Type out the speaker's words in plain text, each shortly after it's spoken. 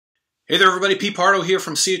Hey there everybody, Pete Pardo here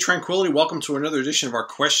from Sea of Tranquility. Welcome to another edition of our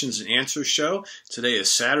questions and answers show. Today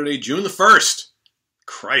is Saturday, June the 1st.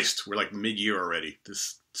 Christ, we're like mid-year already.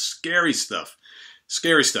 This scary stuff.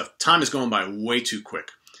 Scary stuff. Time is going by way too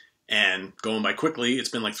quick. And going by quickly, it's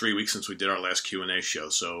been like 3 weeks since we did our last Q&A show.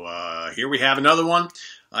 So here we have another one.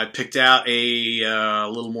 I picked out a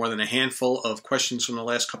little more than a handful of questions from the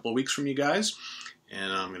last couple of weeks from you guys.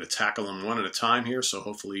 And I'm going to tackle them one at a time here, so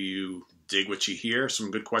hopefully you dig what you hear. Some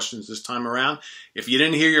good questions this time around. If you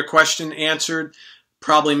didn't hear your question answered,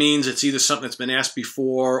 probably means it's either something that's been asked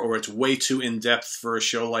before, or it's way too in-depth for a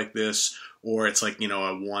show like this, or it's like, you know,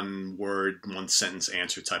 a one-word, one-sentence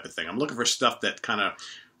answer type of thing. I'm looking for stuff that kind of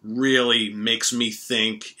really makes me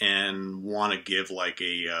think and want to give like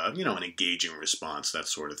a, you know, an engaging response, that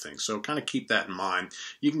sort of thing. So kind of keep that in mind.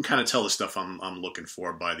 You can kind of tell the stuff I'm looking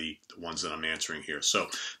for by the ones that I'm answering here. So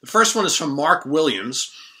the first one is from Mark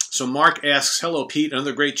Williams. So Mark asks, hello Pete,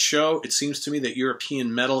 another great show. It seems to me that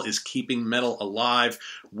European metal is keeping metal alive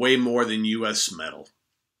way more than US metal.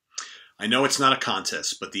 I know it's not a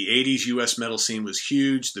contest, but the 80s US metal scene was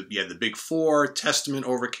huge. You had the Big Four, Testament,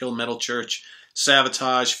 Overkill, Metal Church,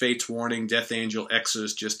 Sabotage, Fate's Warning, Death Angel,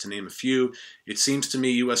 Exodus, just to name a few. It seems to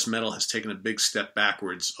me US metal has taken a big step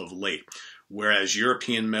backwards of late, whereas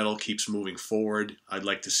European metal keeps moving forward. I'd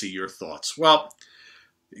like to see your thoughts. Well,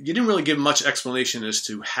 you didn't really give much explanation as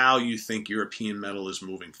to how you think European metal is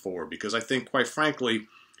moving forward, because I think, quite frankly,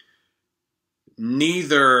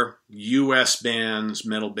 neither U.S. bands,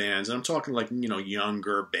 metal bands, and I'm talking like, you know,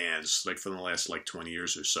 younger bands, like from the last like 20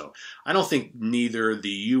 years or so, I don't think neither the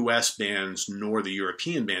U.S. bands nor the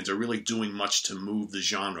European bands are really doing much to move the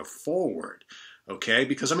genre forward. Okay,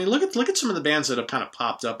 because I mean, look at some of the bands that have kind of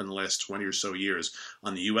popped up in the last 20 or so years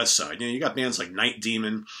on the U.S. side. You know, you got bands like Night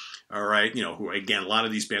Demon, all right, you know, who, again, a lot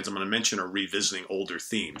of these bands I'm going to mention are revisiting older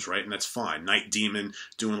themes, right? And that's fine. Night Demon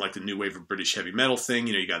doing like the new wave of British heavy metal thing.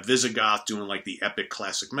 You know, you got Visigoth doing like the epic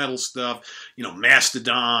classic metal stuff. You know,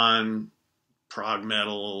 Mastodon, prog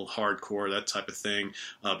metal, hardcore, that type of thing.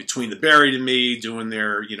 Between the Buried and Me doing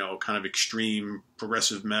their, you know, kind of extreme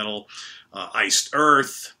progressive metal. Iced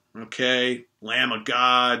Earth, okay, Lamb of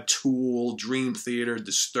God, Tool, Dream Theater,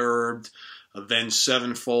 Disturbed, Avenged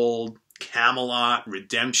Sevenfold, Camelot,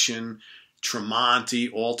 Redemption,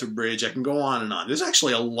 Tremonti, Alter Bridge. I can go on and on. There's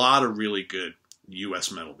actually a lot of really good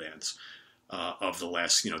U.S. metal bands of the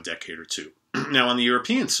last, you know, decade or two. Now, on the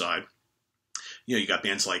European side, you know, you got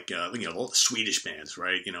bands like, you know, all the Swedish bands,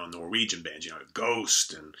 right? You know, Norwegian bands, you know,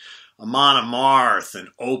 Ghost and Amon Amarth and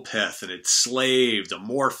Opeth and Enslaved,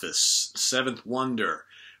 Amorphous, Seventh Wonder,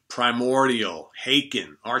 Primordial,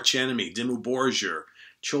 Haken, Arch Enemy, Dimmu Borgir,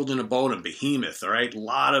 Children of Bodom, Behemoth, all right? A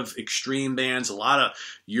lot of extreme bands, a lot of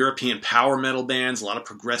European power metal bands, a lot of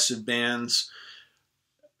progressive bands.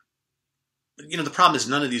 You know, the problem is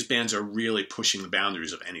none of these bands are really pushing the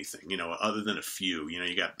boundaries of anything, you know, other than a few. You know,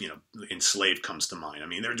 you got, you know, Enslaved comes to mind. I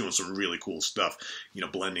mean, they're doing some really cool stuff, you know,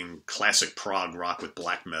 blending classic prog rock with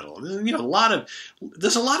black metal. You know,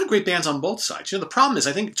 there's a lot of great bands on both sides. You know, the problem is,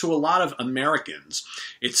 I think to a lot of Americans,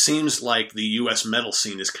 it seems like the U.S. metal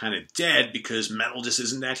scene is kind of dead because metal just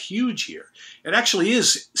isn't that huge here. It actually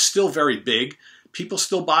is still very big. People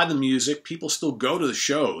still buy the music. People still go to the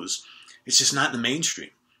shows. It's just not in the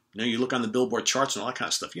mainstream. You know, you look on the Billboard charts and all that kind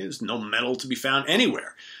of stuff. You know, there's no metal to be found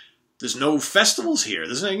anywhere. There's no festivals here.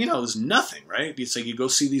 There's no, you know, there's nothing, right? It's like you go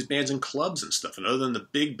see these bands in clubs and stuff. And other than the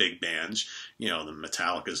big bands, you know, the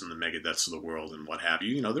Metallicas and the Megadeths of the world and what have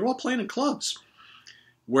you, you know, they're all playing in clubs.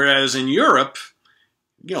 Whereas in Europe,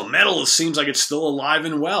 you know, metal seems like it's still alive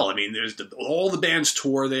and well. I mean, there's all the bands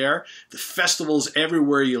tour there. The festivals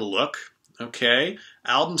everywhere you look. Okay,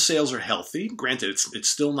 album sales are healthy. Granted, it's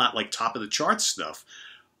still not like top of the charts stuff.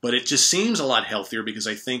 But it just seems a lot healthier because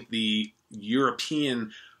I think the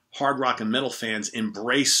European hard rock and metal fans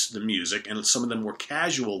embrace the music, and some of them more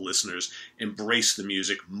casual listeners embrace the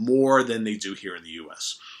music more than they do here in the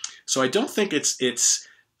U.S. So I don't think it's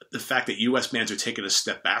the fact that U.S. bands are taking a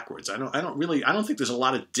step backwards. I don't think there's a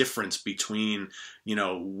lot of difference between, you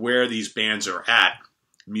know, where these bands are at,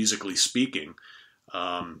 musically speaking,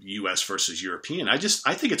 U.S. versus European. I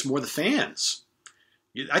think it's more the fans.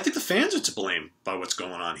 I think the fans are to blame by what's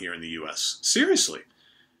going on here in the U.S. Seriously.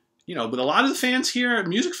 You know, but a lot of the fans here,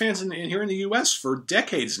 music fans here in the U.S. for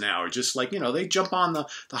decades now are just like, you know, they jump on the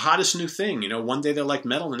hottest new thing. You know, one day they like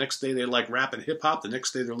metal, the next day they like rap and hip-hop, the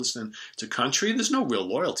next day they're listening to country. There's no real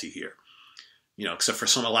loyalty here, you know, except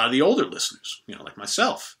for a lot of the older listeners, you know, like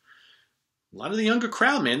myself. A lot of the younger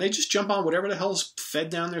crowd, man, they just jump on whatever the hell's fed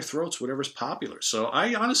down their throats, whatever's popular. So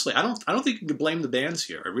I honestly, I don't think you can blame the bands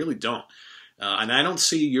here. I really don't. And I don't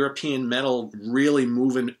see European metal really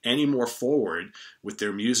moving any more forward with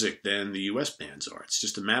their music than the U.S. bands are. It's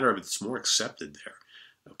just a matter of it's more accepted there.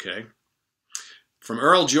 Okay. From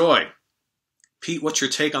Earl Joy, Pete, what's your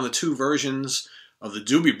take on the two versions of the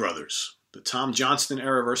Doobie Brothers, the Tom Johnston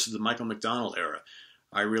era versus the Michael McDonald era?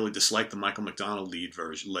 I really dislike the Michael McDonald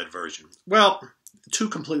led version. Well, two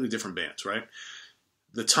completely different bands, right?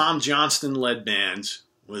 The Tom Johnston led band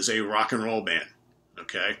was a rock and roll band,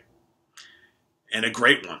 okay? And a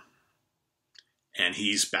great one. And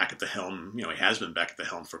he's back at the helm, he has been back at the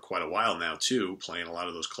helm for quite a while now too, playing a lot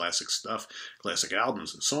of those classic stuff, classic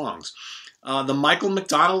albums and songs. The Michael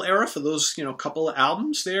McDonald era, for those, couple of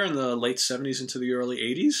albums there in the late 70s into the early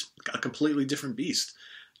 80s, a completely different beast.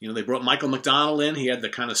 They brought Michael McDonald in. He had the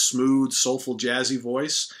kind of smooth, soulful, jazzy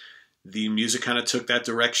voice. The music kind of took that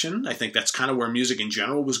direction. I think that's kind of where music in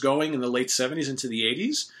general was going in the late 70s into the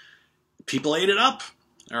 80s. People ate it up.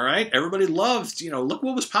 All right? Everybody loved, look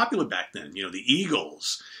what was popular back then. The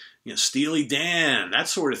Eagles, Steely Dan, that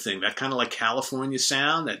sort of thing. That kind of like California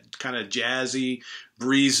sound, that kind of jazzy,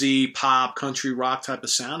 breezy, pop, country rock type of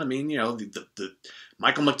sound. I mean, the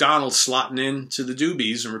Michael McDonald slotting into the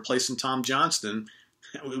Doobies and replacing Tom Johnston,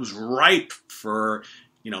 it was ripe for,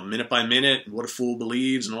 Minute by Minute, What a Fool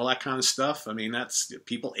Believes, and all that kind of stuff. I mean,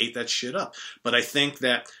 people ate that shit up. But I think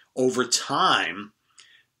that over time,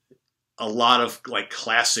 a lot of like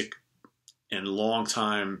classic and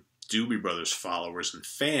longtime Doobie Brothers followers and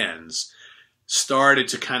fans started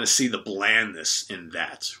to kind of see the blandness in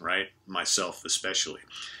that, right? Myself especially.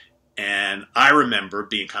 And I remember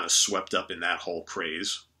being kind of swept up in that whole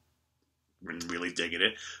craze and really digging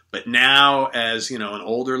it. But now, as an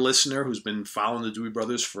older listener who's been following the Doobie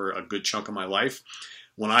Brothers for a good chunk of my life,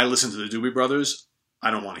 when I listen to the Doobie Brothers, I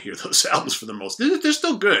don't want to hear those albums for the most. They're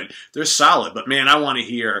still good. They're solid. But man, I want to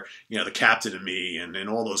hear, The Captain and Me and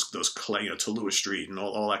all those Tallulah Street and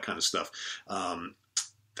all that kind of stuff.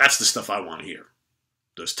 That's the stuff I want to hear.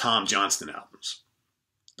 Those Tom Johnston albums.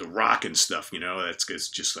 The rock and stuff, it's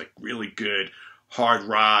just like really good hard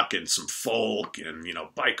rock and some folk and,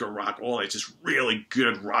 biker rock, all that, just really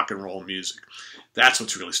good rock and roll music. That's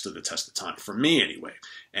what's really stood the test of time, for me anyway.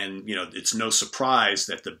 And, it's no surprise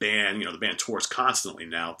that the band tours constantly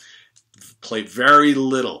now, play very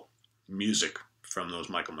little music from those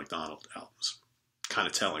Michael McDonald albums. Kind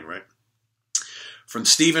of telling, right? From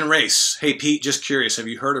Stephen Race, hey Pete, just curious, have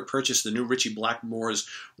you heard or purchased the new Ritchie Blackmore's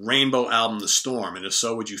Rainbow album, The Storm? And if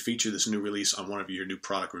so, would you feature this new release on one of your new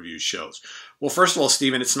product review shows? Well, first of all,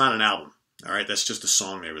 Stephen, it's not an album. All right, that's just a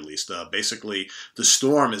song they released. Basically, The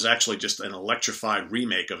Storm is actually just an electrified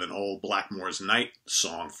remake of an old Blackmore's Night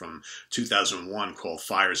song from 2001 called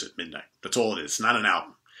Fires at Midnight. That's all it is. It's not an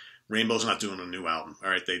album. Rainbow's not doing a new album. All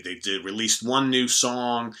right, they did released one new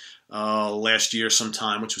song last year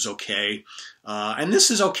sometime, which was okay. And this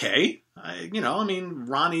is okay.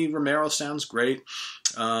 Ronnie Romero sounds great.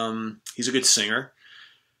 He's a good singer.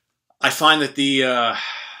 I find that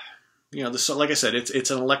like I said, it's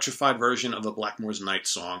an electrified version of a Blackmore's Night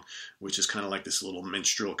song, which is kind of like this little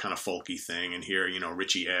minstrel kind of folky thing. And here,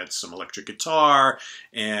 Ritchie adds some electric guitar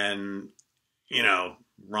and,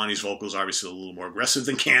 Ronnie's vocals are obviously a little more aggressive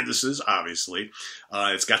than Candace's, obviously.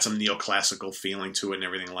 It's got some neoclassical feeling to it and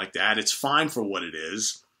everything like that. It's fine for what it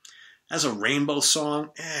is. As a Rainbow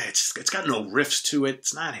song, it's got no riffs to it.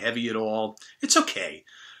 It's not heavy at all. It's okay.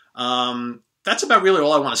 That's about really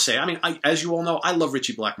all I want to say. I mean, as you all know, I love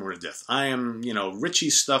Ritchie Blackmore to death. I am,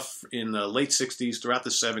 Ritchie's stuff in the late 60s, throughout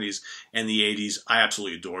the 70s, and the 80s, I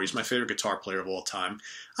absolutely adore. He's my favorite guitar player of all time.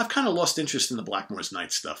 I've kind of lost interest in the Blackmore's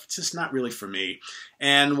Night stuff. It's just not really for me.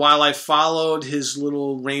 And while I followed his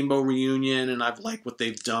little Rainbow reunion, and I've liked what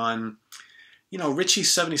they've done,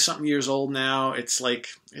 Ritchie's 70-something years old now. It's like,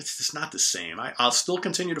 it's just not the same. I'll still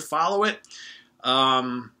continue to follow it.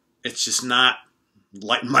 It's just not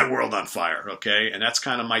lighting my world on fire, okay? And that's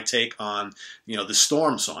kind of my take on, the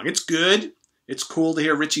Storm song. It's good. It's cool to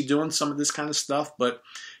hear Ritchie doing some of this kind of stuff, but,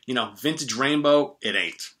 vintage Rainbow, it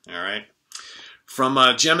ain't, all right? From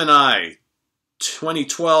Gemini,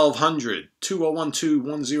 2012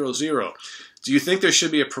 2012-100. Do you think there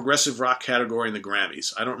should be a progressive rock category in the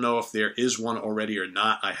Grammys? I don't know if there is one already or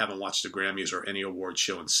not. I haven't watched the Grammys or any award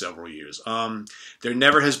show in several years. There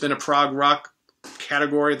never has been a prog rock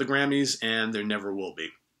category at the Grammys, and there never will be.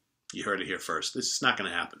 You heard it here first. This is not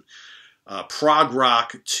going to happen. Prog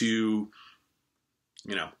rock to,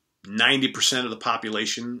 90% of the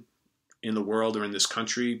population in the world or in this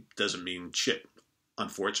country doesn't mean shit,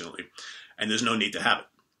 unfortunately. And there's no need to have it.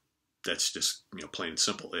 That's just, plain and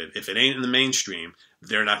simple. If it ain't in the mainstream,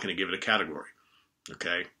 they're not going to give it a category.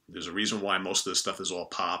 Okay? There's a reason why most of this stuff is all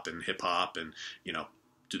pop and hip hop and,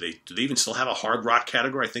 do they even still have a hard rock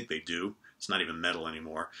category? I think they do. It's not even metal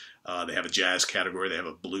anymore. They have a jazz category. They have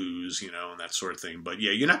a blues, and that sort of thing. But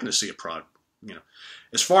yeah, you're not going to see a prog.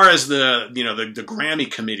 As far as the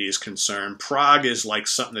Grammy committee is concerned, prog is like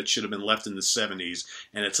something that should have been left in the '70s,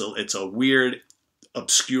 and it's a weird,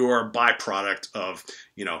 obscure byproduct of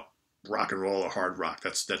rock and roll or hard rock.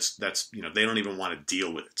 That's they don't even want to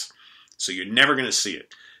deal with it. So you're never going to see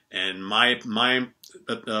it. And my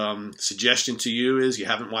suggestion to you is, you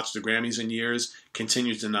haven't watched the Grammys in years,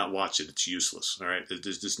 continue to not watch it. It's useless. All right,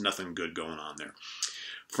 there's just nothing good going on there.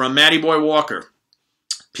 From Matty Boy Walker.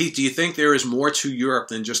 Pete, do you think there is more to Europe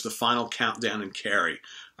than just the Final Countdown and Carrie?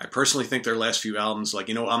 I personally think their last few albums, I'm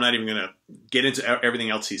not even going to get into everything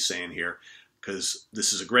else he's saying here, because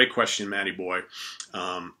this is a great question, Matty Boy.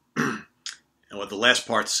 And what the last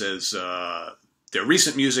part says, their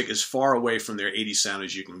recent music is far away from their 80s sound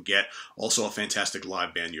as you can get. Also a fantastic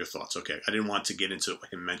live band. Your thoughts? Okay, I didn't want to get into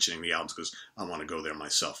him mentioning the albums because I want to go there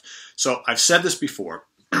myself. So I've said this before.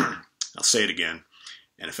 I'll say it again.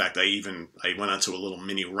 And in fact, I went on to a little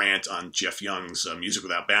mini rant on Jeff Young's Music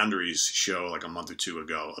Without Boundaries show like a month or two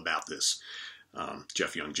ago about this.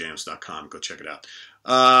 JeffYoungJams.com. Go check it out.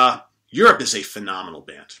 Europe is a phenomenal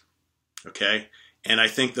band. Okay? And I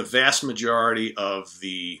think the vast majority of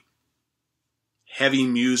the heavy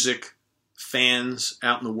music fans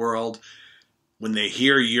out in the world, when they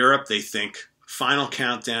hear Europe, they think Final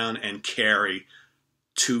Countdown and Carrie,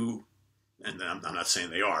 and I'm not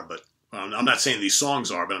saying they are, but I'm not saying these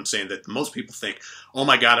songs are, but I'm saying that most people think, oh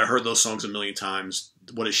my God, I heard those songs a million times.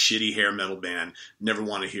 What a shitty hair metal band. Never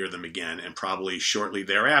want to hear them again. And probably shortly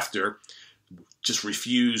thereafter, just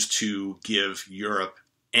refuse to give Europe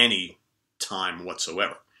any time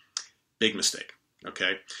whatsoever. Big mistake.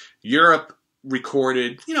 Okay? Europe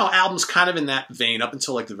recorded, albums kind of in that vein up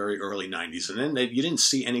until like the very early 90s. And then you didn't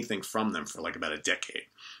see anything from them for like about a decade.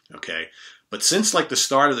 Okay? But since like the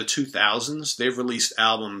start of the 2000s, they've released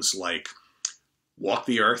albums like Walk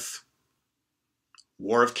the Earth,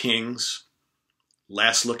 War of Kings,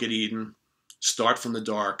 Last Look at Eden, Start from the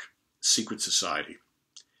Dark, Secret Society.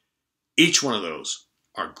 Each one of those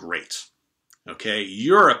are great. Okay?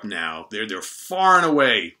 Europe now, they're far and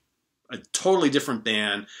away a totally different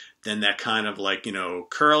band than that kind of like,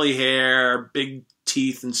 curly hair, big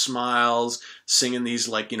teeth and smiles, singing these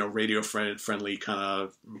like, radio friendly kind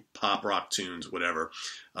of pop rock tunes, whatever.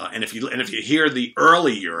 And if you hear the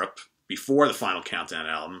early Europe before the Final Countdown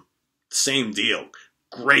album, same deal.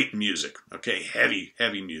 Great music. Okay,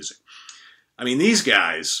 heavy music. I mean, these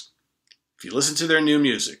guys, if you listen to their new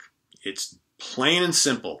music, it's plain and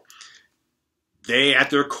simple. They,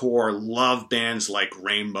 at their core, love bands like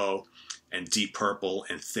Rainbow and Deep Purple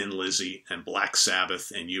and Thin Lizzy and Black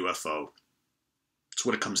Sabbath and UFO. That's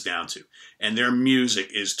what it comes down to. And their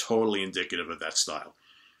music is totally indicative of that style.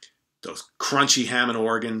 Those crunchy Hammond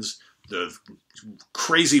organs, the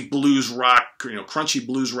crazy blues rock, crunchy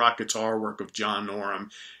blues rock guitar work of John Norum.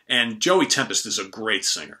 And Joey Tempest is a great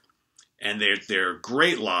singer. And they're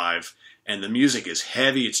great live. And the music is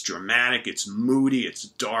heavy, it's dramatic, it's moody, it's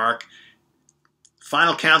dark.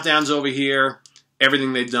 Final Countdown's over here.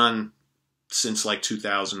 Everything they've done since like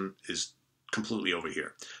 2000 is completely over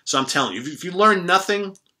here. So I'm telling you, if you learn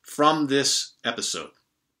nothing from this episode,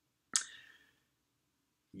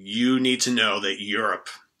 you need to know that Europe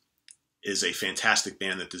is a fantastic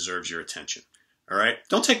band that deserves your attention. All right?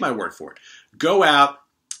 Don't take my word for it. Go out,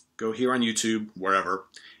 go here on YouTube, wherever,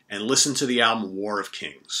 and listen to the album War of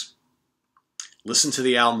Kings. Listen to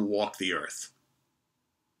the album Walk the Earth.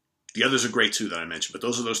 The others are great too that I mentioned, but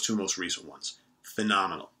those are those two most recent ones.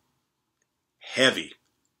 Phenomenal. Heavy,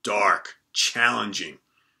 dark, challenging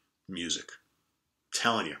music. I'm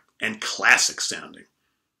telling you. And classic sounding.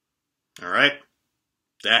 All right?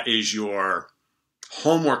 That is your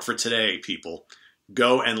homework for today, people.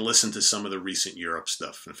 Go and listen to some of the recent Europe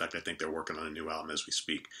stuff. In fact, I think they're working on a new album as we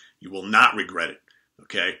speak. You will not regret it.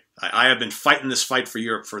 Okay? I have been fighting this fight for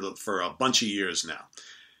Europe for a bunch of years now.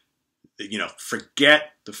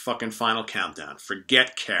 Forget the fucking Final Countdown.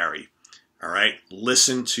 Forget Carrie. All right?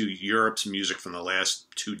 Listen to Europe's music from the last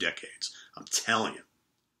 2 decades. I'm telling you.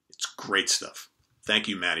 It's great stuff. Thank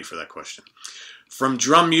you, Maddie, for that question. From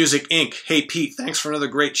Drum Music Inc. Hey, Pete, thanks for another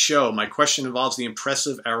great show. My question involves the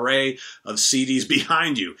impressive array of CDs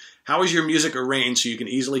behind you. How is your music arranged so you can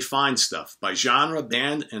easily find stuff? By genre,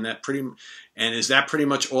 band, and is that pretty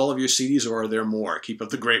much all of your CDs, or are there more? Keep up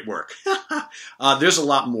the great work. There's a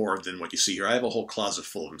lot more than what you see here. I have a whole closet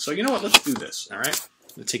full of them. So you know what? Let's do this, all right?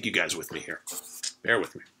 I'm going to take you guys with me here. Bear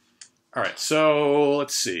with me. All right, so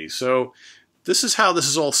let's see. So this is how this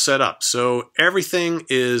is all set up. So everything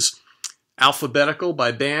is alphabetical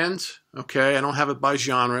by band. Okay, I don't have it by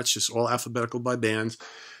genre. It's just all alphabetical by band.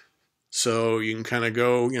 So you can kind of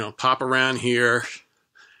go, you know, pop around here,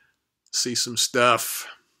 see some stuff.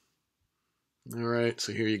 All right,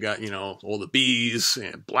 so here you got, you know, all the Bees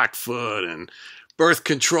and Blackfoot and Birth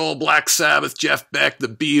Control, Black Sabbath, Jeff Beck, the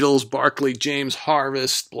Beatles, Barclay James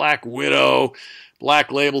Harvest, Black Widow,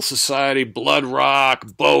 Black Label Society, Blood Rock,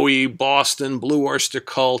 Bowie, Boston, Blue Oyster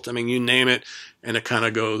Cult. I mean, you name it, and it kind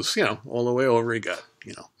of goes, you know, all the way over. You got,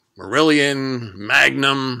 you know, Marillion,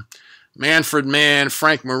 Magnum, Manfred Mann,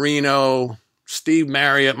 Frank Marino, Steve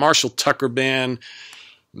Marriott, Marshall Tucker Band,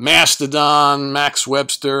 Mastodon, Max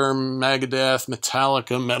Webster, Megadeth,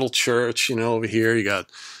 Metallica, Metal Church. You know, over here you got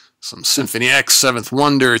some Symphony X, Seventh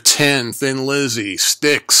Wonder, 10, Thin Lizzy,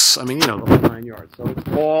 Styx. I mean, you know, the whole 9 yards. So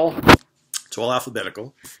it's all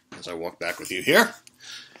alphabetical as I walk back with you here.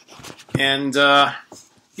 And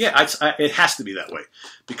yeah, it has to be that way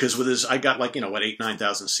because with his, I got like, you know, what, 8,000-9,000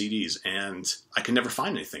 CDs, and I can never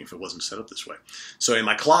find anything if it wasn't set up this way. So in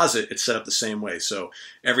my closet, it's set up the same way. So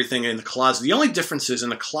everything in the closet, the only difference is in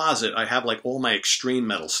the closet, I have like all my extreme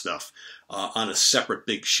metal stuff on a separate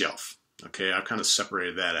big shelf. Okay, I've kind of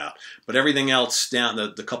separated that out. But everything else down,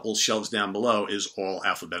 the couple shelves down below is all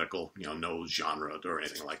alphabetical, you know, no genre or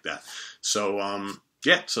anything like that. So,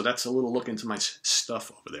 yeah, so that's a little look into my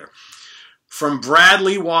stuff over there. From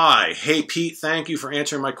Bradley Y. Hey, Pete, thank you for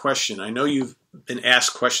answering my question. I know you've been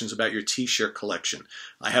asked questions about your t-shirt collection.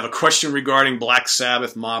 I have a question regarding Black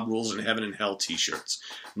Sabbath, Mob Rules, and Heaven and Hell t-shirts.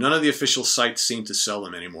 None of the official sites seem to sell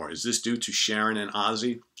them anymore. Is this due to Sharon and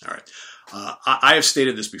Ozzy? All right. I have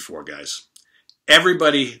stated this before, guys.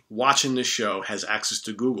 Everybody watching this show has access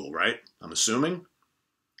to Google, right? I'm assuming.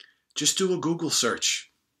 Just do a Google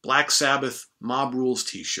search. Black Sabbath Mob Rules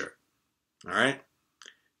t-shirt. All right?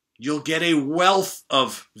 You'll get a wealth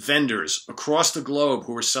of vendors across the globe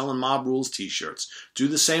who are selling Mob Rules t-shirts. Do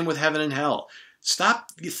the same with Heaven and Hell.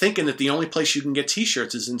 Stop thinking that the only place you can get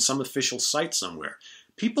t-shirts is in some official site somewhere.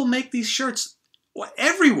 People make these shirts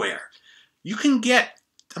everywhere. You can get,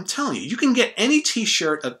 I'm telling you, you can get any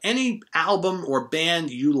t-shirt of any album or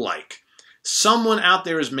band you like. Someone out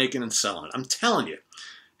there is making and selling it. I'm telling you.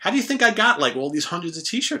 How do you think I got like all these hundreds of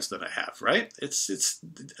t-shirts that I have, right? It's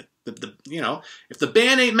you know, if the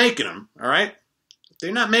band ain't making them, all right, if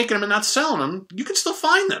they're not making them and not selling them, you can still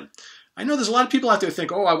find them. I know there's a lot of people out there who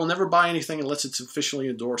think, oh, I will never buy anything unless it's officially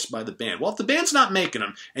endorsed by the band. Well, if the band's not making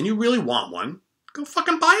them and you really want one, go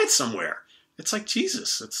fucking buy it somewhere. It's like,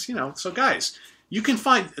 Jesus, it's, you know, so guys, you can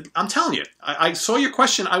find, I'm telling you, I saw your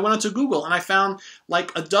question, I went onto Google and I found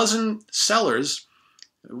like a dozen sellers,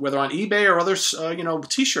 whether on eBay or other, you know,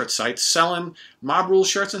 t-shirt sites, selling Mob Rules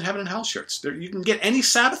shirts and Heaven and Hell shirts. You can get any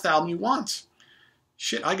Sabbath album you want.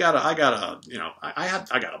 Shit, I got a, you know, I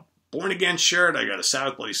got a Born Again shirt. I got a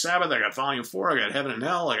Sabbath Bloody Sabbath. I got Volume 4. I got Heaven and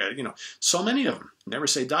Hell. I got, you know, so many of them. Never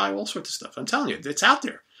Say Die. All sorts of stuff. I'm telling you, it's out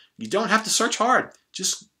there. You don't have to search hard.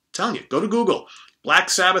 Just telling you, go to Google.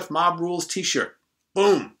 Black Sabbath Mob Rules t-shirt.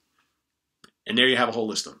 Boom. And there you have a whole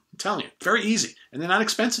list of them. I'm telling you, very easy, and they're not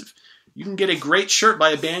expensive. You can get a great shirt by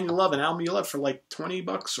a band you love, an album you love for like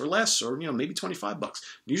 $20 or less, or, you know, maybe $25.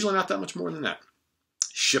 Usually not that much more than that.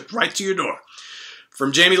 Shipped right to your door.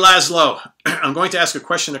 From Jamie Laszlo, I'm going to ask a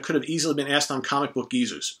question that could have easily been asked on Comic Book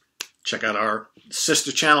Geezers. Check out our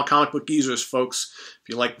sister channel, Comic Book Geezers, folks, if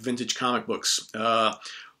you like vintage comic books.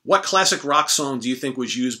 What classic rock song do you think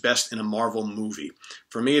was used best in a Marvel movie?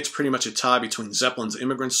 For me, it's pretty much a tie between Zeppelin's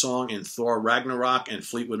Immigrant Song in Thor Ragnarok and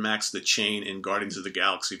Fleetwood Mac's The Chain in Guardians of the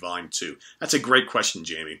Galaxy Volume 2. That's a great question,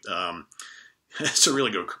 Jamie. It's a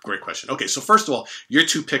really great question. Okay, so first of all, your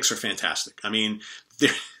two picks are fantastic. I mean,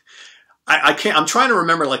 I'm trying to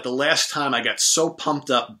remember like the last time I got so pumped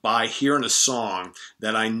up by hearing a song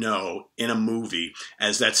that I know in a movie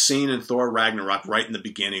as that scene in Thor Ragnarok right in the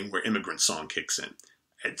beginning where Immigrant Song kicks in.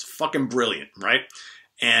 It's fucking brilliant, right?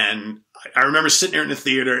 And I remember sitting there in the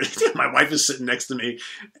theater. My wife is sitting next to me,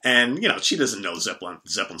 and you know she doesn't know Zeppelin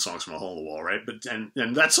songs from a hole in the wall, right? But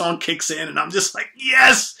and that song kicks in, and I'm just like,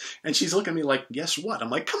 yes! And she's looking at me like, yes, what?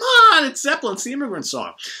 I'm like, come on, it's Zeppelin, it's the Immigrant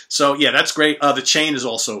Song. So yeah, that's great. The Chain is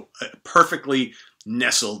also perfectly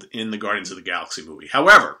nestled in the Guardians of the Galaxy movie.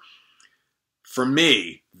 However, for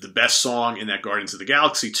me, the best song in that Guardians of the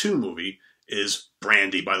Galaxy 2 movie is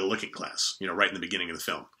Brandy by the Looking Glass, you know, right in the beginning of the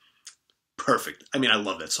film. Perfect. I mean, I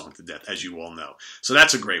love that song to death, as you all know. So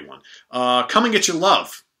that's a great one. Come and Get Your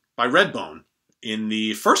Love by Redbone in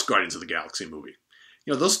the first Guardians of the Galaxy movie.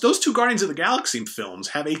 You know, those two Guardians of the Galaxy films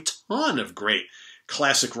have a ton of great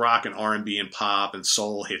classic rock and R&B and pop and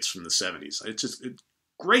soul hits from the 70s. It's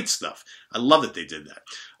great stuff. I love that they did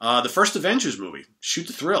that. The first Avengers movie, Shoot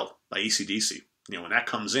the Thrill by AC/DC. You know, when that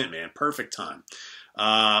comes in, man, perfect time.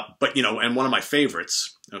 But, you know, and one of my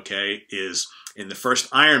favorites, okay, is in the first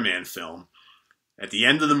Iron Man film, at the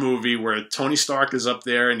end of the movie where Tony Stark is up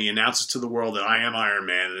there and he announces to the world that I am Iron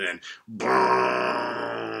Man, and then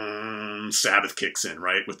boom, Sabbath kicks in,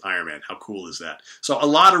 right, with Iron Man. How cool is that? So a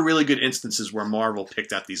lot of really good instances where Marvel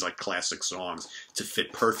picked out these like classic songs to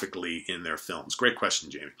fit perfectly in their films. Great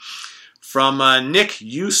question, Jamie. From Nick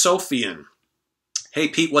Usofian. Hey,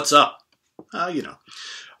 Pete, what's up? You know.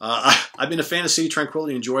 I've been a fan of City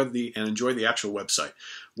Tranquility and enjoy the actual website.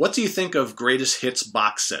 What do you think of greatest hits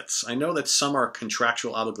box sets? I know that some are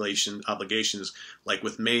contractual obligations, like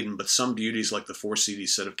with Maiden, but some beauties, like the 4 CD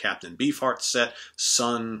set of Captain Beefheart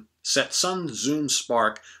Sun, Zoom,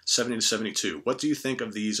 Spark, 70 to 72. What do you think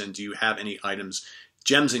of these, and do you have any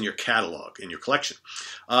gems in your catalog, in your collection?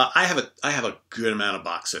 I have a good amount of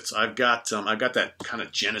box sets. I've got that kind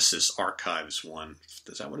of Genesis Archives one.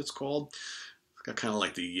 Is that what it's called? Got kind of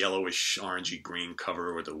like the yellowish, orangey green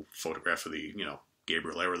cover with the photograph of the, you know,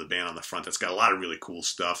 Gabriel Era, the band on the front. That's got a lot of really cool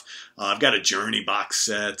stuff. I've got a Journey box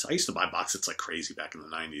set. I used to buy box sets like crazy back in the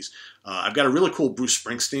 90s. I've got a really cool Bruce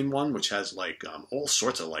Springsteen one, which has like all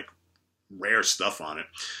sorts of like rare stuff on it.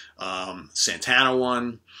 Santana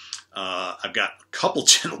one. I've got a couple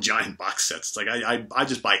Gentle Giant box sets. It's like I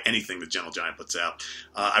just buy anything that Gentle Giant puts out.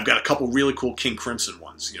 I've got a couple really cool King Crimson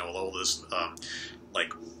ones, you know, with all this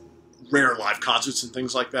like rare live concerts and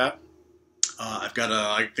things like that. I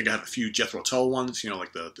think I have a few Jethro Tull ones, you know,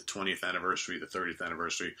 like the 20th anniversary, the 30th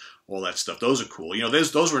anniversary, all that stuff. Those are cool. You know,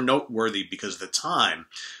 those were noteworthy because at the time,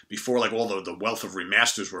 before like all the wealth of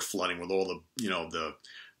remasters were flooding with all the, you know, the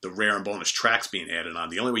rare and bonus tracks being added on.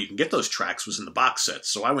 The only way you can get those tracks was in the box sets.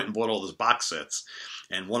 So I went and bought all those box sets,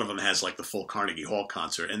 and one of them has like the full Carnegie Hall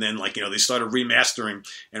concert. And then like, you know, they started remastering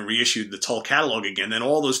and reissued the Tull catalog again. Then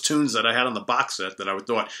all those tunes that I had on the box set that I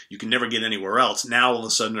thought you can never get anywhere else, now all of a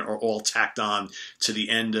sudden are all tacked on to the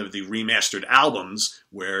end of the remastered albums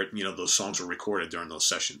where, you know, those songs were recorded during those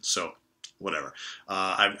sessions. So whatever.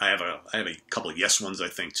 I have a couple of Yes ones, I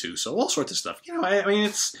think, too. So all sorts of stuff. You know, I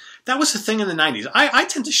mean, that was the thing in the 90s. I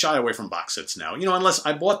tend to shy away from box sets now. You know, unless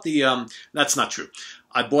I bought the that's not true.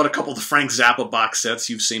 I bought a couple of the Frank Zappa box sets.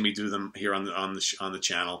 You've seen me do them here on the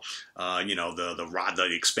channel. You know, the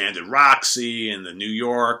expanded Roxy and the New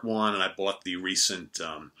York one, and I bought the recent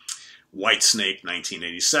Whitesnake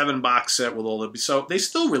 1987 box set with all the, so they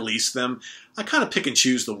still release them. I kind of pick and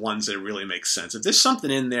choose the ones that really make sense. If there's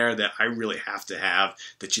something in there that I really have to have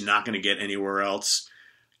that you're not going to get anywhere else,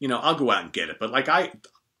 you know, I'll go out and get it. But like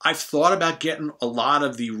I've thought about getting a lot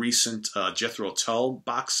of the recent Jethro Tull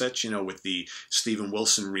box sets, you know, with the Steven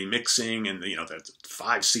Wilson remixing and, you know, the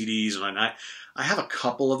 5 CDs. And I have a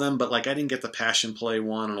couple of them, but like I didn't get the Passion Play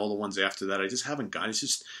one and all the ones after that. I just haven't got. It's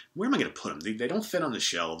just, where am I going to put them? They don't fit on the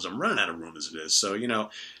shelves. I'm running out of room as it is. So, you know,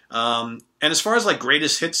 and as far as like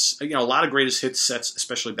greatest hits, you know, a lot of greatest hits sets,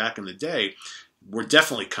 especially back in the day, were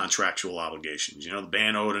definitely contractual obligations. You know, the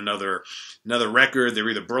band owed another record. They're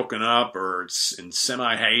either broken up or it's in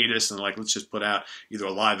semi-hiatus, and like, let's just put out either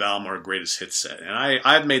a live album or a greatest hit set. And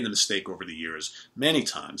I've made the mistake over the years, many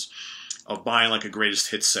times, of buying like a greatest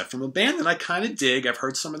hit set from a band that I kind of dig. I've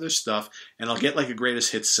heard some of their stuff, and I'll get like a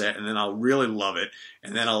greatest hit set, and then I'll really love it,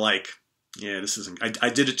 and then I'll like, yeah, this isn't. I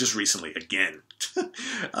did it just recently again.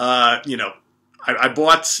 You know,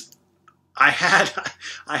 I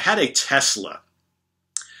had a Tesla.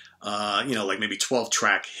 You know, like maybe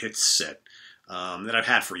 12-track hit set that I've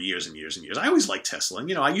had for years and years and years. I always liked Tesla. And,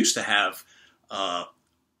 you know, I used to have a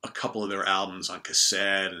couple of their albums on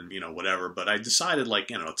cassette and, you know, whatever. But I decided, like,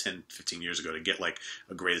 you know, 10, 15 years ago to get, like,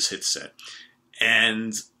 a greatest hit set.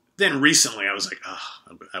 And then recently I was like,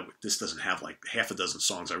 oh, this doesn't have, like, half a dozen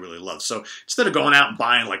songs I really love. So instead of going out and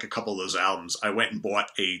buying, like, a couple of those albums, I went and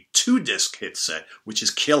bought a 2-disc hit set, which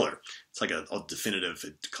is killer. It's like a definitive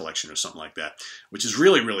collection or something like that, which is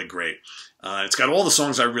really, really great. It's got all the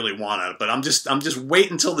songs I really want on it, but I'm just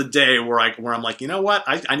waiting until the day where I'm like, you know what?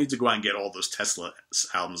 I need to go out and get all those Tesla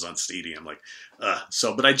albums on CD. I'm like,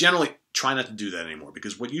 but I generally try not to do that anymore,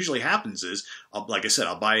 because what usually happens is, like I said,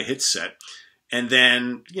 I'll buy a hit set, and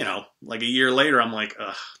then, you know, like a year later, I'm like,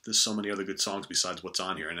 there's so many other good songs besides what's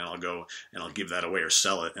on here. And then I'll go and I'll give that away or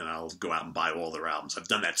sell it, and I'll go out and buy all their albums. I've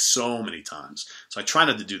done that so many times. So I try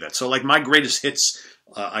not to do that. So like my greatest hits,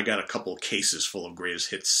 I got a couple of cases full of greatest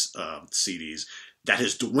hits CDs. That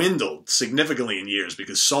has dwindled significantly in years,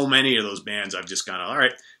 because so many of those bands I've just gone, all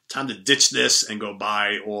right, time to ditch this and go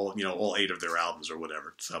buy all, you know, all 8 of their albums or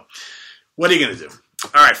whatever. So what are you going to do?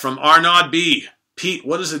 All right, from Arnaud B. Pete,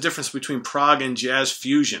 what is the difference between prog and jazz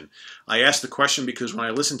fusion? I asked the question because when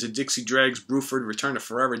I listened to Dixie Dregs, Bruford, Return to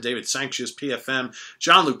Forever, David Sanchez, PFM,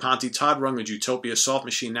 Jean-Luc Ponty, Todd Rundgren's Utopia, Soft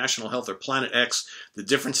Machine, National Health, or Planet X, the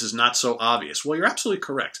difference is not so obvious. Well, you're absolutely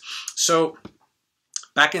correct. So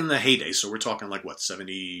back in the heyday, so we're talking like what,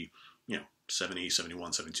 70, 70,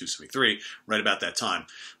 71, 72, 73, right about that time.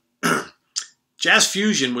 Jazz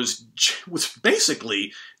fusion was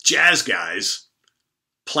basically jazz guys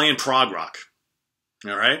playing prog rock,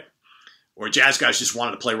 all right? Or jazz guys just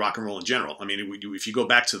wanted to play rock and roll in general. I mean, if you go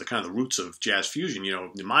back to the kind of the roots of jazz fusion,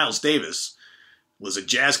 Miles Davis was a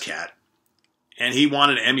jazz cat, and he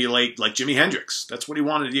wanted to emulate like Jimi Hendrix. That's what he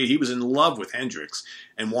wanted to do. He was in love with Hendrix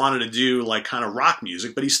and wanted to do like kind of rock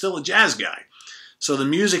music, but he's still a jazz guy. So the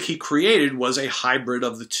music he created was a hybrid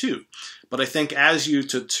of the two. But I think as you,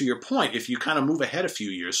 to your point, if you kind of move ahead a few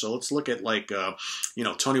years, so let's look at like,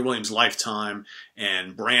 Tony Williams' Lifetime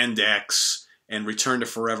and Brand X and Return to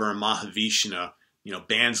Forever and Mahavishnu,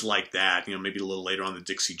 bands like that, maybe a little later on the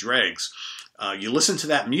Dixie Dregs. You listen to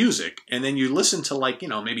that music and then you listen to like,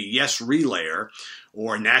 maybe Yes Relayer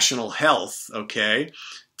or National Health, okay,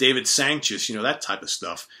 David Sanchez, that type of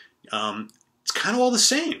stuff. It's kind of all the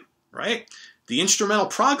same, right? The instrumental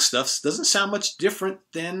prog stuff doesn't sound much different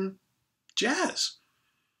than jazz,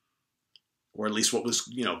 or at least what was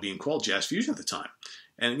being called jazz fusion at the time.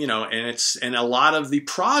 And and a lot of the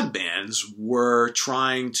prog bands were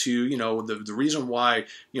trying to the reason why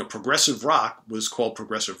progressive rock was called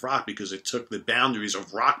progressive rock because it took the boundaries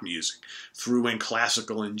of rock music, threw in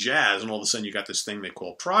classical and jazz, and all of a sudden you got this thing they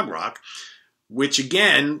call prog rock, which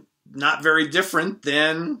again not very different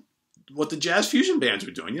than what the jazz fusion bands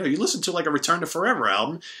were doing. You listen to like a Return to Forever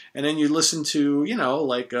album, and then you listen to,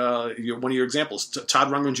 like one of your examples, Todd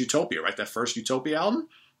Rundgren's Utopia, right? That first Utopia album.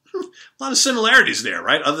 A lot of similarities there,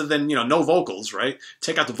 right? Other than, no vocals, right?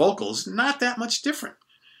 Take out the vocals, not that much different.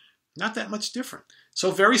 Not that much different.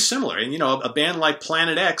 So very similar. And, a band like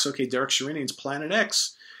Planet X, okay, Derek Sherinian's Planet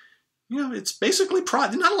X, it's basically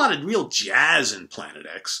prog. There's not a lot of real jazz in Planet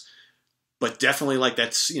X, but definitely like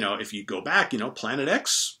that's, if you go back, Planet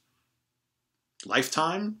X,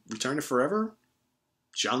 Lifetime, Return to Forever,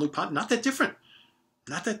 Jean-Luc Ponty, not that different.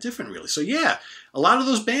 Not that different, really. So yeah, a lot of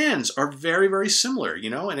those bands are very, very similar,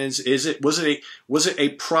 And was it a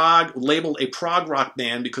prog labeled a prog rock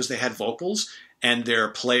band because they had vocals and their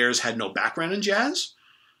players had no background in jazz?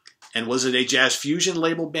 And was it a jazz fusion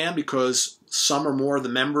labeled band because some or more of the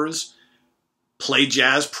members played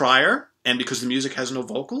jazz prior and because the music has no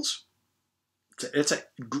vocals? It's a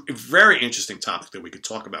very interesting topic that we could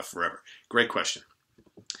talk about forever. Great question.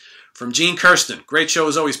 From Gene Kirsten. Great show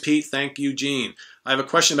as always, Pete. Thank you, Gene. I have a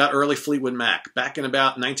question about early Fleetwood Mac. Back in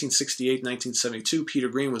about 1968, 1972, Peter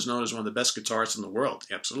Green was known as one of the best guitarists in the world.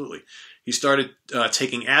 Absolutely. He started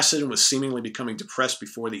taking acid and was seemingly becoming depressed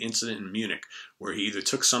before the incident in Munich, where he either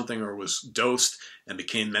took something or was dosed and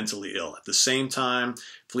became mentally ill. At the same time,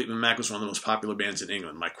 Fleetwood Mac was one of the most popular bands in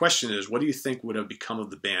England. My question is, what do you think would have become of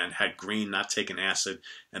the band had Green not taken acid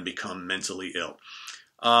and become mentally ill?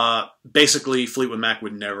 Basically, Fleetwood Mac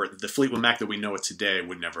would never, the Fleetwood Mac that we know it today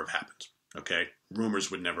would never have happened. Okay?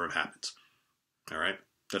 Rumors would never have happened. All right?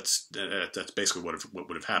 That's basically what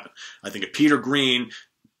would have happened. I think if Peter Green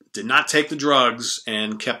did not take the drugs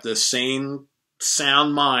and kept the sane,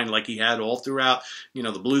 sound mind like he had all throughout,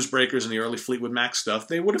 the Blues Breakers and the early Fleetwood Mac stuff,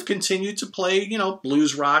 they would have continued to play,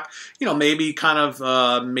 blues rock, maybe kind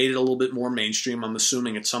of made it a little bit more mainstream. I'm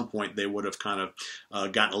assuming at some point they would have kind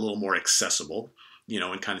of gotten a little more accessible,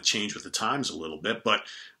 and kind of changed with the times a little bit. But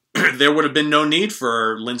there would have been no need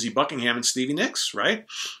for Lindsey Buckingham and Stevie Nicks, right?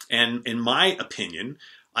 And in my opinion,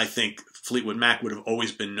 I think Fleetwood Mac would have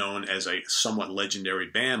always been known as a somewhat legendary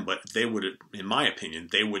band, but they would, in my opinion,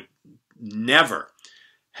 they would never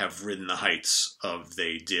have ridden the heights of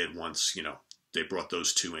they did once, they brought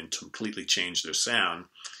those two in, completely changed their sound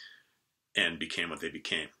and became what they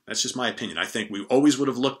became. That's just my opinion. I think we always would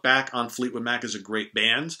have looked back on Fleetwood Mac as a great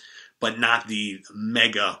band, but not the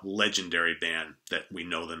mega legendary band that we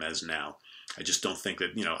know them as now. I just don't think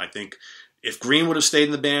that, I think if Green would have stayed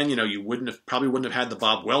in the band, you probably wouldn't have had the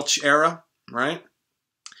Bob Welch era, right?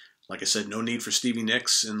 Like I said, no need for Stevie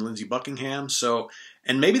Nicks and Lindsey Buckingham. So,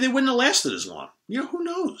 and maybe they wouldn't have lasted as long. Who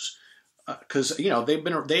knows? Because, they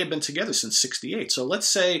had been together since '68. So let's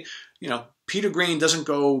say, Peter Green doesn't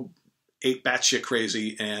go batshit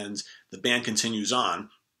crazy and the band continues on.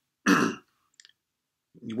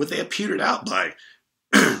 Would they have petered out by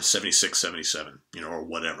 76, 77, or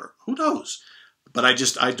whatever? Who knows? But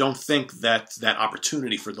I don't think that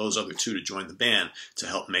opportunity for those other two to join the band to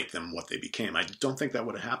help make them what they became, I don't think that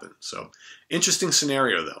would have happened. So, interesting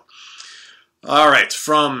scenario, though. All right,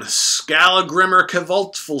 from Scalagrimmer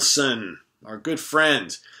Kvoltfulson, our good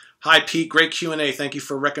friend. Hi, Pete. Great Q&A. Thank you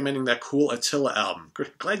for recommending that cool Attila album.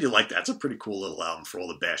 Glad you like that. It's a pretty cool little album for all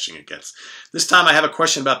the bashing it gets. This time I have a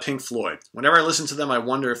question about Pink Floyd. Whenever I listen to them, I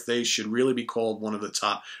wonder if they should really be called one of the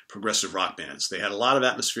top progressive rock bands. They had a lot of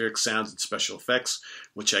atmospheric sounds and special effects,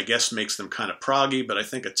 which I guess makes them kind of proggy, but I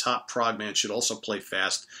think a top prog band should also play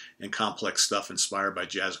fast and complex stuff inspired by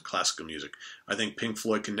jazz and classical music. I think Pink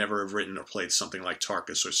Floyd can never have written or played something like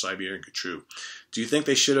Tarkus or Siberian Khatru. Do you think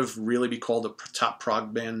they should have really be called a top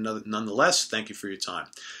prog band nonetheless? Thank you for your time.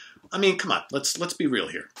 I mean, come on, let's be real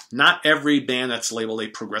here. Not every band that's labeled a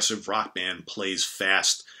progressive rock band plays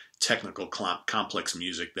fast, technical, complex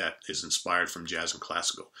music that is inspired from jazz and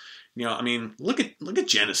classical. You know, I mean, look at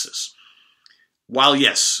Genesis. While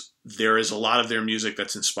yes, there is a lot of their music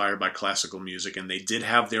that's inspired by classical music, and they did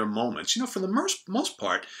have their moments. You know, for the most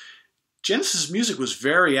part, Genesis' music was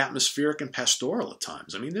very atmospheric and pastoral at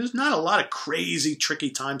times. I mean, there's not a lot of crazy,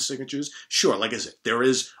 tricky time signatures. Sure, like I said, there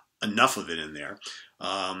is enough of it in there.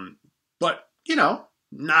 But, you know,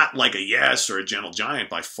 not like a Yes or a Gentle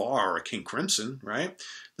Giant by far, or a King Crimson, right?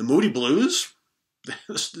 The Moody Blues,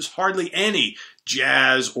 there's hardly any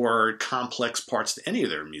jazz or complex parts to any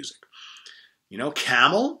of their music. You know,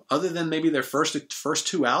 Camel, other than maybe their first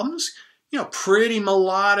two albums, you know, pretty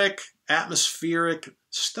melodic, atmospheric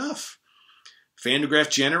stuff. Van de Graaff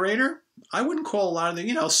Generator, I wouldn't call a lot of the,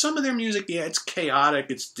 you know, some of their music, yeah, it's chaotic,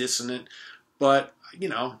 it's dissonant, but, you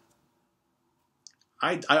know,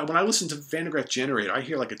 when I listen to Van de Graaff Generator, I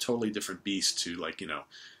hear like a totally different beast to, like, you know,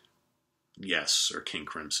 Yes or King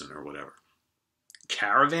Crimson or whatever.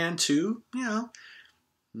 Caravan too, you know,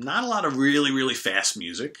 not a lot of really, really fast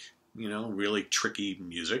music, you know, really tricky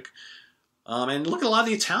music. And look at a lot of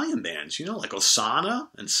the Italian bands, you know, like Osana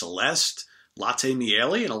and Celeste, Latte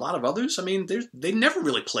Miele, and a lot of others. I mean, they never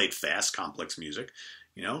really played fast, complex music,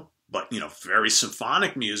 you know, but, you know, very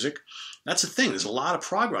symphonic music. That's the thing. There's a lot of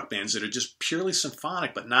prog rock bands that are just purely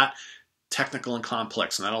symphonic, but not technical and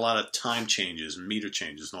complex, not a lot of time changes and meter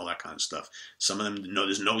changes and all that kind of stuff. Some of them,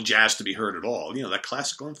 there's no jazz to be heard at all. You know, that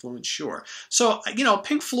classical influence, sure. So, you know,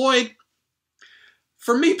 Pink Floyd,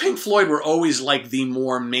 for me, Pink Floyd were always like the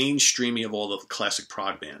more mainstreamy of all the classic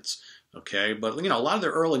prog bands. Okay, but, you know, a lot of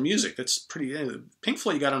their early music, that's pretty, Pink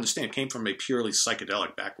Floyd, you got to understand, came from a purely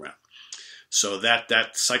psychedelic background. So that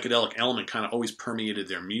psychedelic element kind of always permeated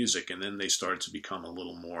their music, and then they started to become a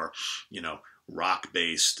little more, you know,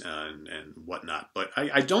 rock-based and whatnot. But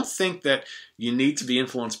I don't think that you need to be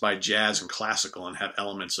influenced by jazz and classical and have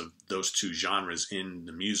elements of those two genres in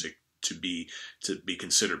the music to be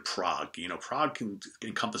considered prog. You know, prog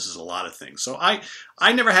encompasses a lot of things. So I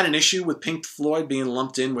never had an issue with Pink Floyd being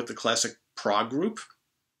lumped in with the classic prog group,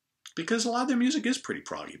 because a lot of their music is pretty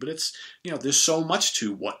proggy. But it's, you know, there's so much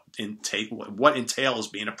to what entails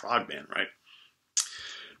being a prog band, right?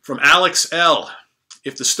 From Alex L.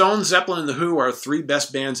 If the Stones, Zeppelin, and the Who are three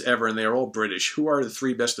best bands ever, and they are all British, who are the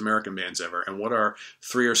three best American bands ever, and what are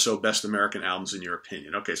three or so best American albums in your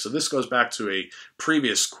opinion? Okay, so this goes back to a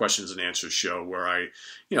previous questions and answers show where I,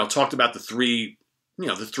 you know, talked about the three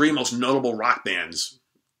most notable rock bands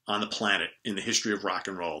on the planet in the history of rock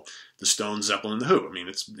and roll: the Stones, Zeppelin, and the Who. I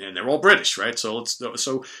mean, and they're all British, right? So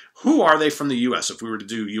who are they from the U.S. if we were to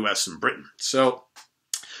do U.S. and Britain? So,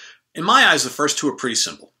 in my eyes, the first two are pretty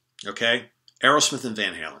simple. Okay. Aerosmith and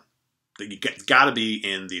Van Halen. You got to be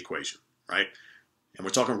in the equation, right? And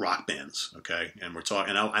we're talking rock bands, okay? And we're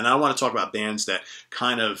talking, and I want to talk about bands that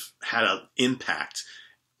kind of had an impact,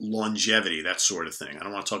 longevity, that sort of thing. I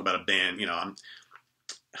don't want to talk about a band, you know. I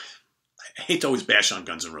hate to always bash on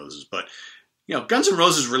Guns N' Roses, but, you know, Guns N'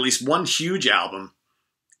 Roses released one huge album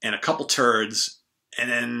and a couple turds,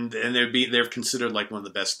 and they're considered like one of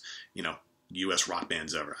the best, you know, U.S. rock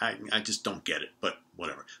bands ever. I just don't get it, but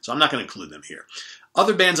whatever. So I'm not going to include them here.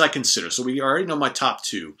 Other bands I consider. So we already know my top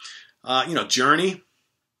two. You know, Journey.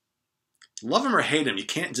 Love them or hate them, you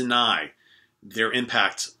can't deny their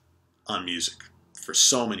impact on music for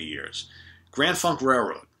so many years. Grand Funk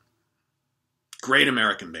Railroad. Great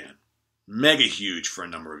American band. Mega huge for a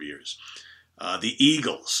number of years. The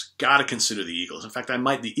Eagles. Got to consider the Eagles. In fact,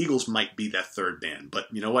 the Eagles might be that third band. But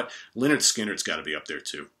you know what? Lynyrd Skynyrd's got to be up there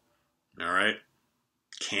too. All right,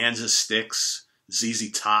 Kansas Sticks,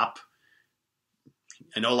 ZZ Top.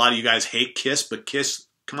 I know a lot of you guys hate Kiss, but Kiss,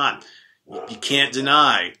 come on. You can't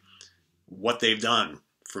deny what they've done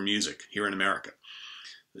for music here in America.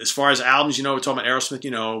 As far as albums, you know, we're talking about Aerosmith,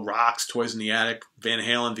 you know, Rocks, Toys in the Attic, Van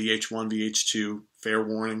Halen, VH1, VH2, Fair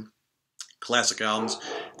Warning, classic albums.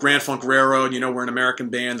 Grand Funk Railroad, you know, we're an American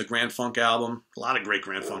band, the Grand Funk album. A lot of great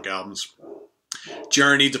Grand Funk albums.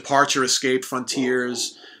 Journey, Departure, Escape,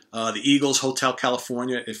 Frontiers. The Eagles, Hotel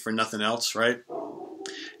California, if for nothing else, right?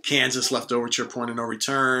 Kansas, Left Overture, Point of No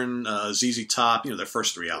Return, ZZ Top, their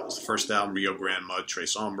first 3 albums. The first album, Rio Grande Mud,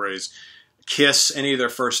 Tres Hombres. Kiss, any of their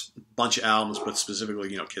first bunch of albums, but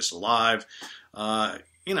specifically, Kiss Alive.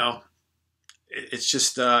 It's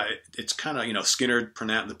just, it's kind of, Skinner,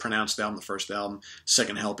 the Pronounced album, the first album,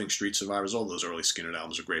 Second Helping, Street Survivors, all those early Skinner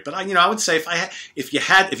albums are great. But, I would say if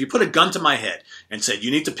you put a gun to my head and said, you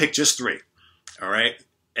need to pick just 3, all right,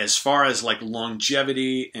 as far as like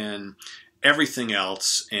longevity and everything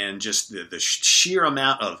else, and just the sheer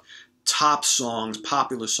amount of top songs,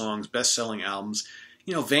 popular songs, best-selling albums,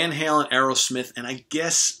 Van Halen, Aerosmith, and I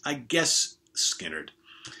guess Skynyrd.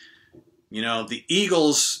 The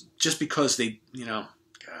Eagles, just because they,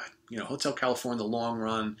 Hotel California, The Long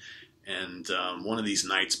Run, and One of These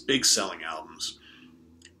Nights, big selling albums.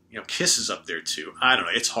 Kiss is up there too. I don't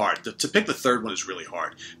know. It's hard. To pick the third one is really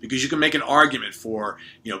hard because you can make an argument for,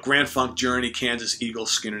 Grand Funk, Journey, Kansas,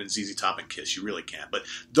 Eagles, Skynyrd, and ZZ Top, and Kiss. You really can't. But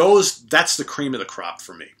that's the cream of the crop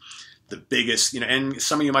for me. The biggest, and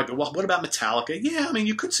some of you might go, well, what about Metallica? Yeah,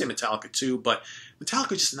 you could say Metallica too, but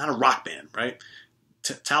Metallica is just not a rock band, right?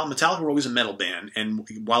 Metallica were always a metal band, and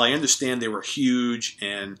while I understand they were huge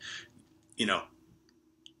and,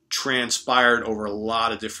 transpired over a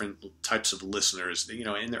lot of different types of listeners,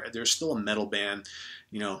 and they're still a metal band,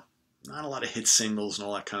 not a lot of hit singles and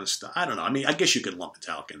all that kind of stuff. I don't know. I guess you could lump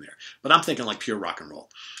Metallica in there, but I'm thinking like pure rock and roll.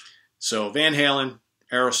 So Van Halen,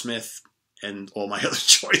 Aerosmith, and all my other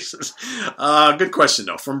choices. Good question,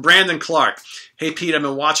 though. From Brandon Clark. Hey, Pete, I've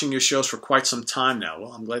been watching your shows for quite some time now.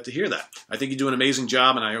 Well, I'm glad to hear that. I think you do an amazing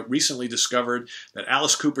job, and I recently discovered that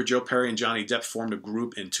Alice Cooper, Joe Perry, and Johnny Depp formed a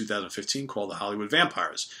group in 2015 called the Hollywood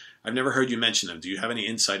Vampires. I've never heard you mention them. Do you have any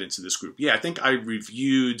insight into this group? Yeah, I think I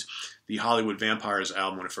reviewed the Hollywood Vampires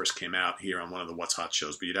album when it first came out here on one of the What's Hot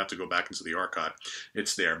shows, but you'd have to go back into the archive.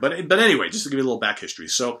 It's there. But anyway, just to give you a little back history.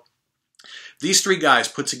 So these 3 guys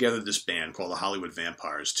put together this band called the Hollywood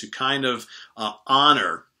Vampires to kind of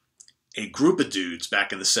honor a group of dudes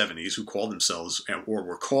back in the 70s who called themselves, or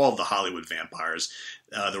were called the Hollywood Vampires.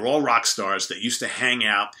 They're all rock stars that used to hang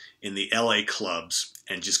out in the LA clubs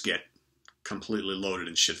and just get completely loaded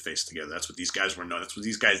and shit-faced together. That's what these guys were known. That's what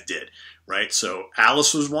these guys did, right? So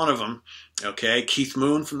Alice was one of them, okay? Keith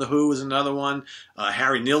Moon from The Who was another one.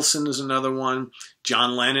 Harry Nilsson is another one.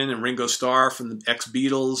 John Lennon and Ringo Starr from the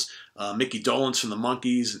ex-Beatles. Mickey Dolenz from the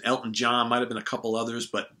Monkees, and Elton John, might have been a couple others,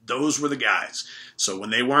 but those were the guys. So when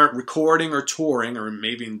they weren't recording or touring, or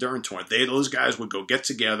maybe during touring, those guys would go get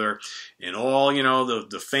together in all,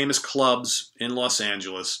 the famous clubs in Los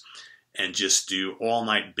Angeles and just do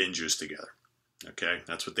all-night bingers together. Okay,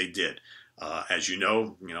 that's what they did. As you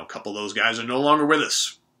know, a couple of those guys are no longer with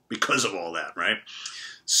us because of all that, right?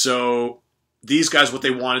 So these guys, what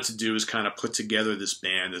they wanted to do is kind of put together this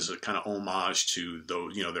band as a kind of homage to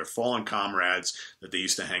those, their fallen comrades that they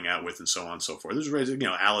used to hang out with, and so on and so forth. This was,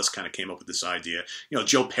 Alice kind of came up with this idea.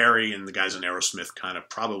 Joe Perry and the guys in Aerosmith kind of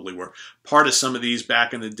probably were part of some of these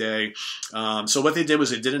back in the day. So what they did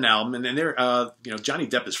was they did an album, and then they're, Johnny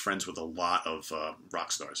Depp is friends with a lot of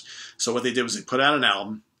rock stars. So what they did was they put out an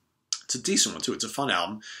album. It's a decent one too. It's a fun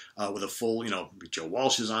album with a full, Joe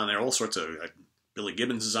Walsh is on there, all sorts of. Billy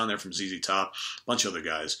Gibbons is on there from ZZ Top, a bunch of other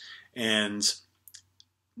guys, and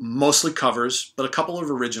mostly covers, but a couple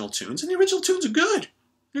of original tunes, and the original tunes are good.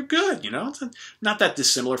 They're good, It's not that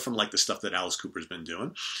dissimilar from like the stuff that Alice Cooper's been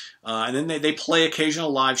doing. And then they play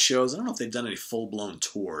occasional live shows. I don't know if they've done any full-blown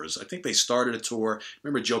tours. I think they started a tour.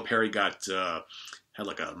 Remember Joe Perry had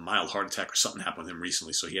like a mild heart attack or something happened with him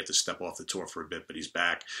recently, so he had to step off the tour for a bit, but he's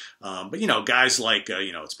back. But, guys like,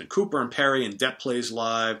 it's been Cooper and Perry, and Depp plays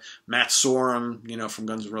live. Matt Sorum, from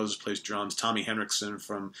Guns N' Roses plays drums. Tommy Henriksen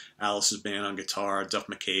from Alice's band on guitar. Duff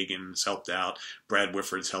McKagan's helped out. Brad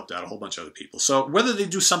Whitford's helped out. A whole bunch of other people. So whether they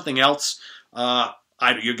do something else,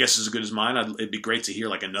 your guess is as good as mine. It'd be great to hear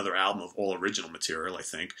like another album of all original material, I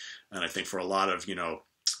think. And I think for a lot of,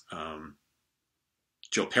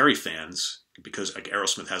 Joe Perry fans, because like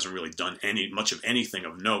Aerosmith hasn't really done much of anything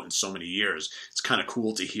of note in so many years, it's kind of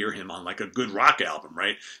cool to hear him on like a good rock album,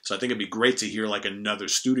 right? So I think it'd be great to hear like another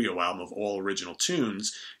studio album of all original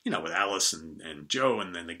tunes, with Alice and Joe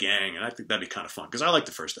and then the gang, and I think that'd be kind of fun because I like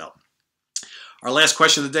the first album. Our last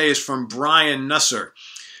question of the day is from Brian Nusser.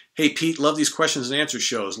 Hey Pete, love these questions and answer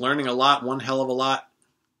shows. Learning a lot, one hell of a lot.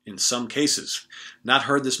 In some cases. Not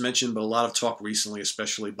heard this mentioned, but a lot of talk recently,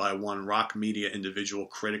 especially by one rock media individual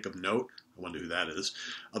critic of note, I wonder who that is,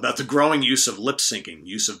 about the growing use of lip syncing,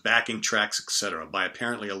 use of backing tracks, etc., by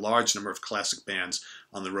apparently a large number of classic bands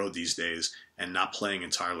on the road these days and not playing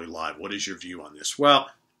entirely live. What is your view on this? Well,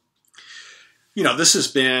 this has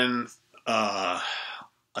been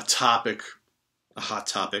a topic, a hot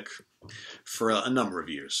topic, for a number of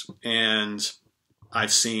years. And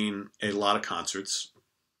I've seen a lot of concerts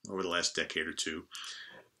over the last decade or two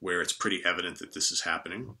where it's pretty evident that this is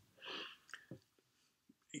happening.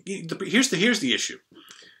 Here's the issue.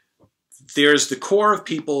 There's the core of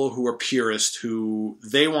people who are purists who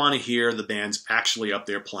they want to hear the bands actually up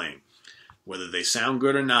there playing. Whether they sound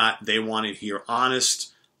good or not, they want to hear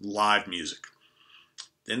honest live music.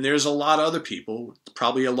 Then there's a lot of other people,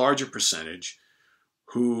 probably a larger percentage,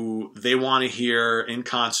 who they want to hear in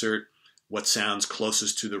concert what sounds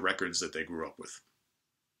closest to the records that they grew up with.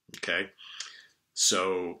 Okay?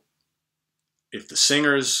 So if the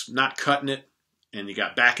singer's not cutting it and you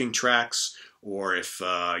got backing tracks, or if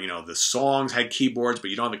the songs had keyboards but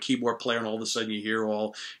you don't have a keyboard player and all of a sudden you hear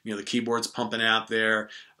all the keyboards pumping out there,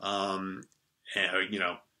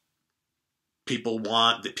 people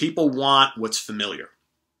want what's familiar.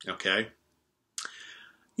 Okay,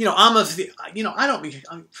 there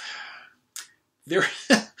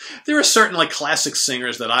are certain like classic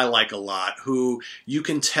singers that I like a lot who you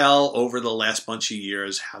can tell over the last bunch of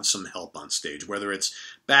years have some help on stage, whether it's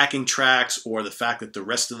backing tracks or the fact that the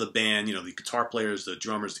rest of the band, the guitar players, the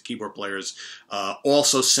drummers, the keyboard players,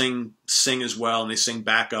 also sing as well, and they sing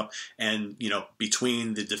backup. And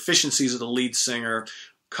between the deficiencies of the lead singer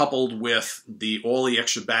coupled with all the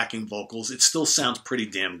extra backing vocals, it still sounds pretty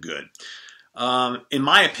damn good. In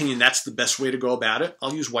my opinion, that's the best way to go about it.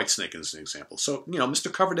 I'll use Whitesnake as an example. So, Mr.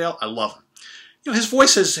 Coverdale, I love him. His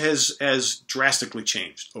voice has drastically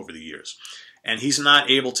changed over the years. And he's not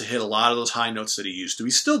able to hit a lot of those high notes that he used to.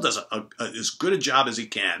 He still does as good a job as he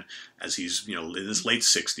can, as he's, in his late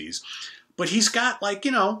 60s. But he's got,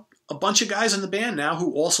 a bunch of guys in the band now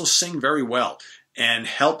who also sing very well and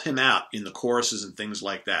help him out in the choruses and things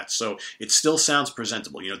like that. So it still sounds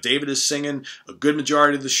presentable. David is singing a good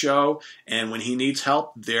majority of the show, and when he needs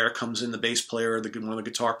help, there comes in the bass player, or one of the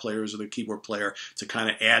guitar players, or the keyboard player to kind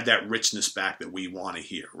of add that richness back that we want to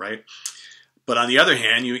hear, right? But on the other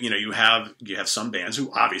hand, you have some bands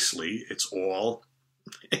who obviously it's all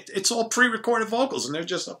pre-recorded vocals, and they're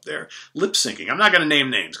just up there lip syncing. I'm not going to name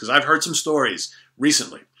names because I've heard some stories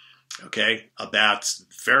recently, okay, about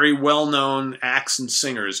very well-known acts and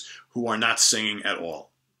singers who are not singing at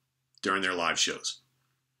all during their live shows.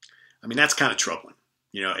 I mean, that's kind of troubling.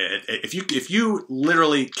 If you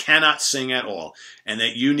literally cannot sing at all, and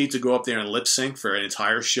that you need to go up there and lip sync for an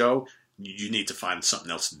entire show, you need to find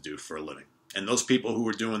something else to do for a living. And those people who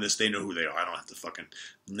are doing this, they know who they are. I don't have to fucking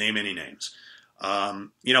name any names. But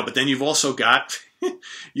then you've also got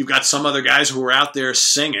some other guys who are out there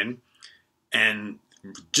singing and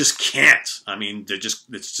just can't. I mean,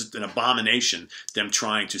 it's just an abomination, them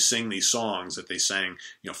trying to sing these songs that they sang,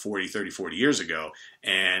 40 years ago.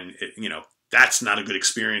 And, that's not a good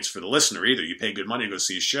experience for the listener either. You pay good money to go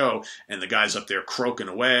see a show, and the guy's up there croaking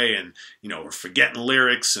away and, we're forgetting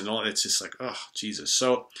lyrics and all. It's just like, oh, Jesus.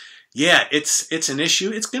 So, yeah, it's an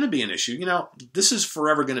issue. It's going to be an issue. This is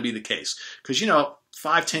forever going to be the case. Because,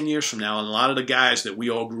 5-10 years from now, and a lot of the guys that we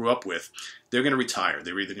all grew up with, they're going to retire.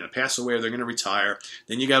 They're either going to pass away or they're going to retire.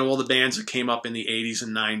 Then you got all the bands that came up in the 80s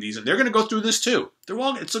and 90s, and they're going to go through this too.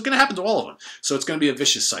 It's going to happen to all of them. So it's going to be a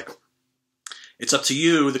vicious cycle. It's up to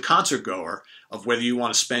you, the concert goer, of whether you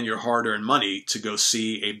want to spend your hard-earned money to go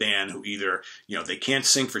see a band who either, they can't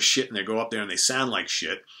sing for shit and they go up there and they sound like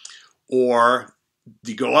shit, or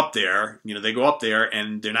they go up there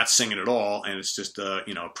and they're not singing at all, and it's just a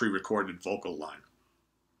pre-recorded vocal line.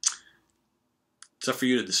 It's up for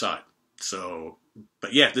you to decide. So,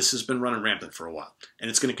 but yeah, this has been running rampant for a while, and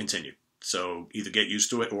it's going to continue. So either get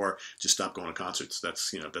used to it or just stop going to concerts.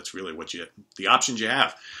 That's really the options you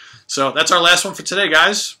have. So that's our last one for today,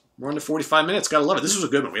 guys. We're under 45 minutes. Gotta love it. This was a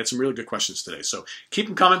good one. We had some really good questions today. So keep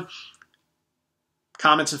them coming.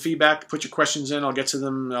 Comments and feedback. Put your questions in. I'll get to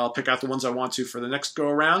them. I'll pick out the ones I want to for the next go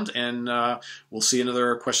around, and we'll see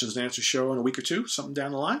another questions and answers show in a week or two, something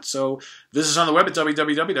down the line. So visit us on the web at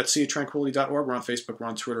www.seaoftranquility.org. We're on Facebook. We're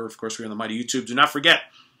on Twitter. Of course, we're on the mighty YouTube. Do not forget,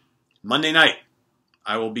 Monday night,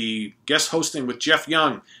 I will be guest hosting with Jeff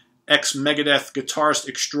Young, ex-Megadeth guitarist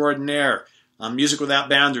extraordinaire, on Music Without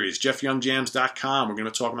Boundaries, jeffyoungjams.com. We're going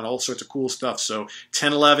to be talking about all sorts of cool stuff. So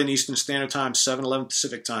 10:11 Eastern Standard Time, 7:11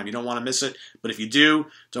 Pacific Time. You don't want to miss it. But if you do,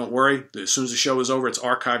 don't worry. As soon as the show is over, it's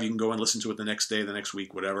archived. You can go and listen to it the next day, the next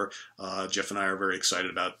week, whatever. Jeff and I are very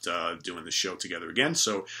excited about doing this show together again.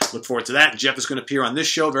 So look forward to that. Jeff is going to appear on this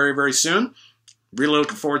show very, very soon. Really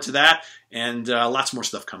looking forward to that. And lots more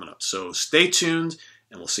stuff coming up. So stay tuned,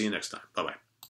 and we'll see you next time. Bye-bye.